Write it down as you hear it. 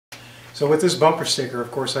So with this bumper sticker,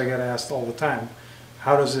 of course, I get asked all the time,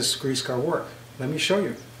 how does this GreaseCar work? Let me show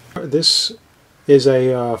you. This is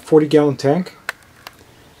a 40-gallon tank,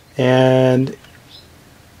 and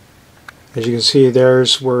as you can see,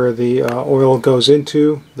 there's where the oil goes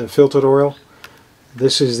into, the filtered oil.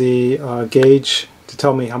 This is the gauge to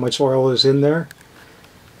tell me how much oil is in there.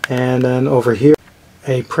 And then over here,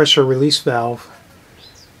 a pressure release valve,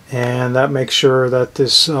 and that makes sure that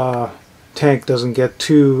this tank doesn't get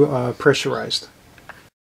too pressurized.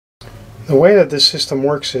 The way that this system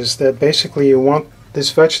works is that basically you want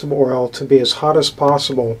this vegetable oil to be as hot as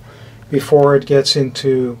possible before it gets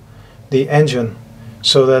into the engine,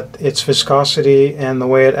 so that its viscosity and the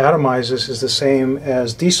way it atomizes is the same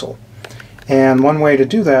as diesel. And one way to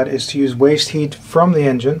do that is to use waste heat from the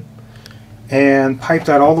engine and pipe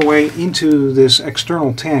that all the way into this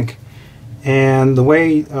external tank. And the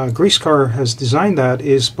way GreaseCar has designed that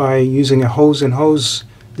is by using a hose-in-hose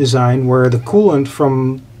design, where the coolant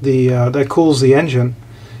from the that cools the engine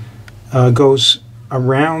goes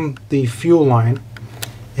around the fuel line.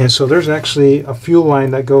 And so there's actually a fuel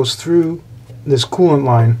line that goes through this coolant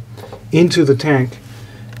line into the tank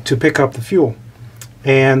to pick up the fuel.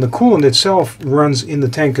 And the coolant itself runs in the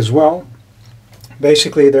tank as well.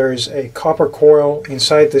 Basically, there's a copper coil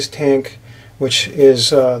inside this tank, which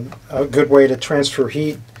is a good way to transfer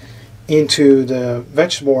heat into the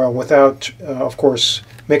vegetable oil without, of course,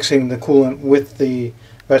 mixing the coolant with the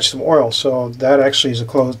vegetable oil. So that actually is a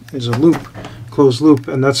closed loop,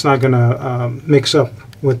 and that's not going to mix up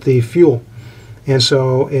with the fuel. And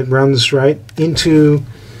so it runs right into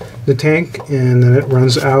the tank, and then it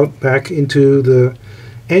runs out back into the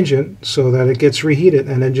engine so that it gets reheated,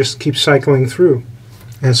 and it just keeps cycling through.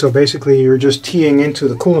 And so basically you're just teeing into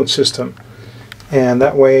the coolant system, and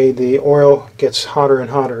that way the oil gets hotter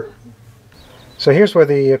and hotter. So here's where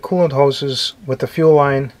the coolant hoses with the fuel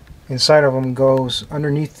line inside of them goes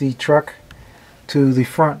underneath the truck to the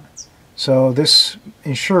front. So this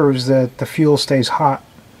ensures that the fuel stays hot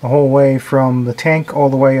the whole way from the tank all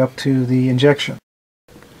the way up to the injection.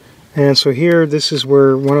 And so here, this is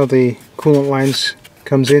where one of the coolant lines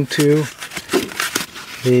comes into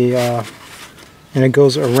the and it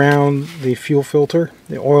goes around the fuel filter,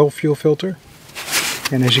 the oil fuel filter.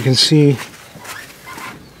 And as you can see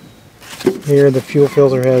here, the fuel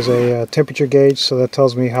filter has a temperature gauge, so that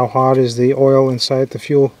tells me how hot is the oil inside the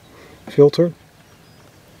fuel filter.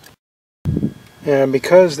 And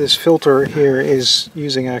because this filter here is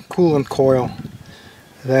using a coolant coil,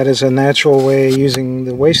 that is a natural way using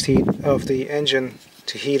the waste heat of the engine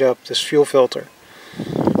to heat up this fuel filter.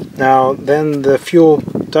 Now then, the fuel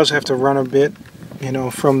does have to run a bit, you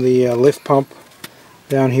know, from the lift pump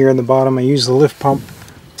down here in the bottom. I use the lift pump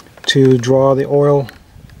to draw the oil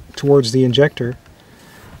towards the injector.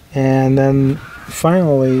 And then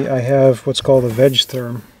finally I have what's called a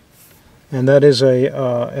Veg-Therm, and that is a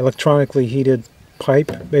electronically heated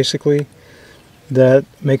pipe, basically, that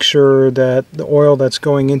makes sure that the oil that's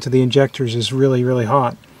going into the injectors is really, really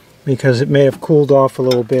hot, because it may have cooled off a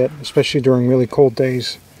little bit, especially during really cold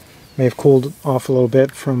days. May have cooled off a little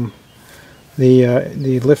bit from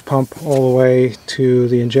the lift pump all the way to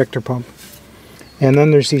the injector pump. And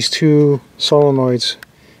then there's these two solenoids,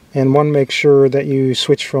 and one makes sure that you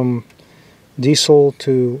switch from diesel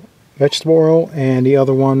to vegetable oil, and the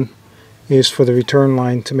other one is for the return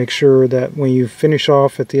line, to make sure that when you finish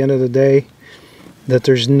off at the end of the day, that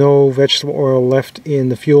there's no vegetable oil left in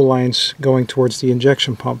the fuel lines going towards the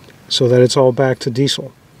injection pump, so that it's all back to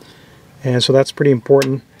diesel. And so that's pretty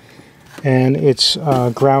important. And it's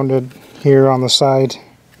grounded here on the side,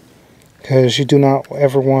 because you do not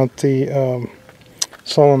ever want the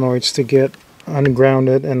solenoids to get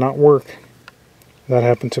ungrounded and not work. That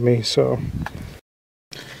happened to me. So,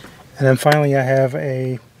 and then finally I have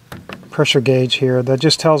a pressure gauge here that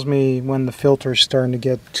just tells me when the filter is starting to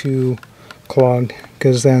get too clogged,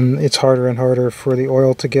 because then it's harder and harder for the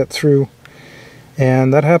oil to get through.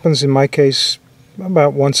 And that happens in my case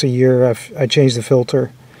about once a year. I change the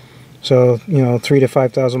filter. So, you know, 3,000 to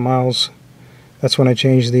 5,000 miles, that's when I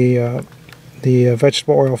change the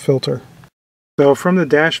vegetable oil filter. So from the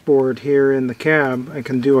dashboard here in the cab, I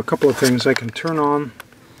can do a couple of things. I can turn on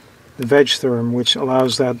the Veg-Therm, which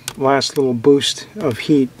allows that last little boost of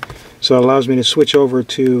heat. So it allows me to switch over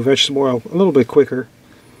to vegetable oil a little bit quicker.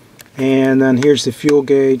 And then here's the fuel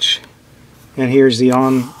gauge, and here's the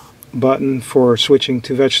on button for switching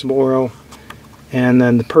to vegetable oil, and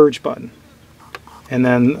then the purge button. And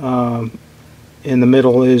then in the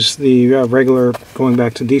middle is the regular going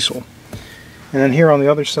back to diesel. And then here on the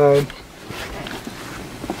other side,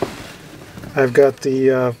 I've got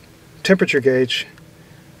the temperature gauge,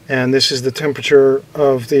 and this is the temperature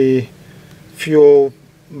of the fuel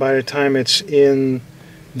by the time it's in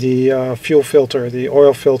the fuel filter, the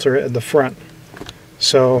oil filter at the front.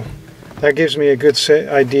 So that gives me a good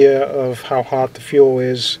idea of how hot the fuel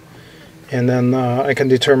is, and then I can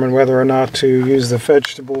determine whether or not to use the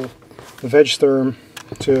Veg-Therm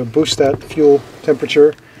to boost that fuel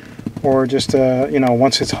temperature, or just you know,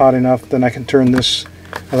 once it's hot enough, then I can turn this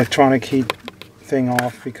electronic heat thing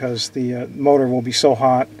off, because the motor will be so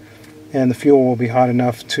hot and the fuel will be hot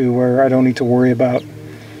enough to where I don't need to worry about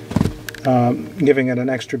giving it an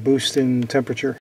extra boost in temperature.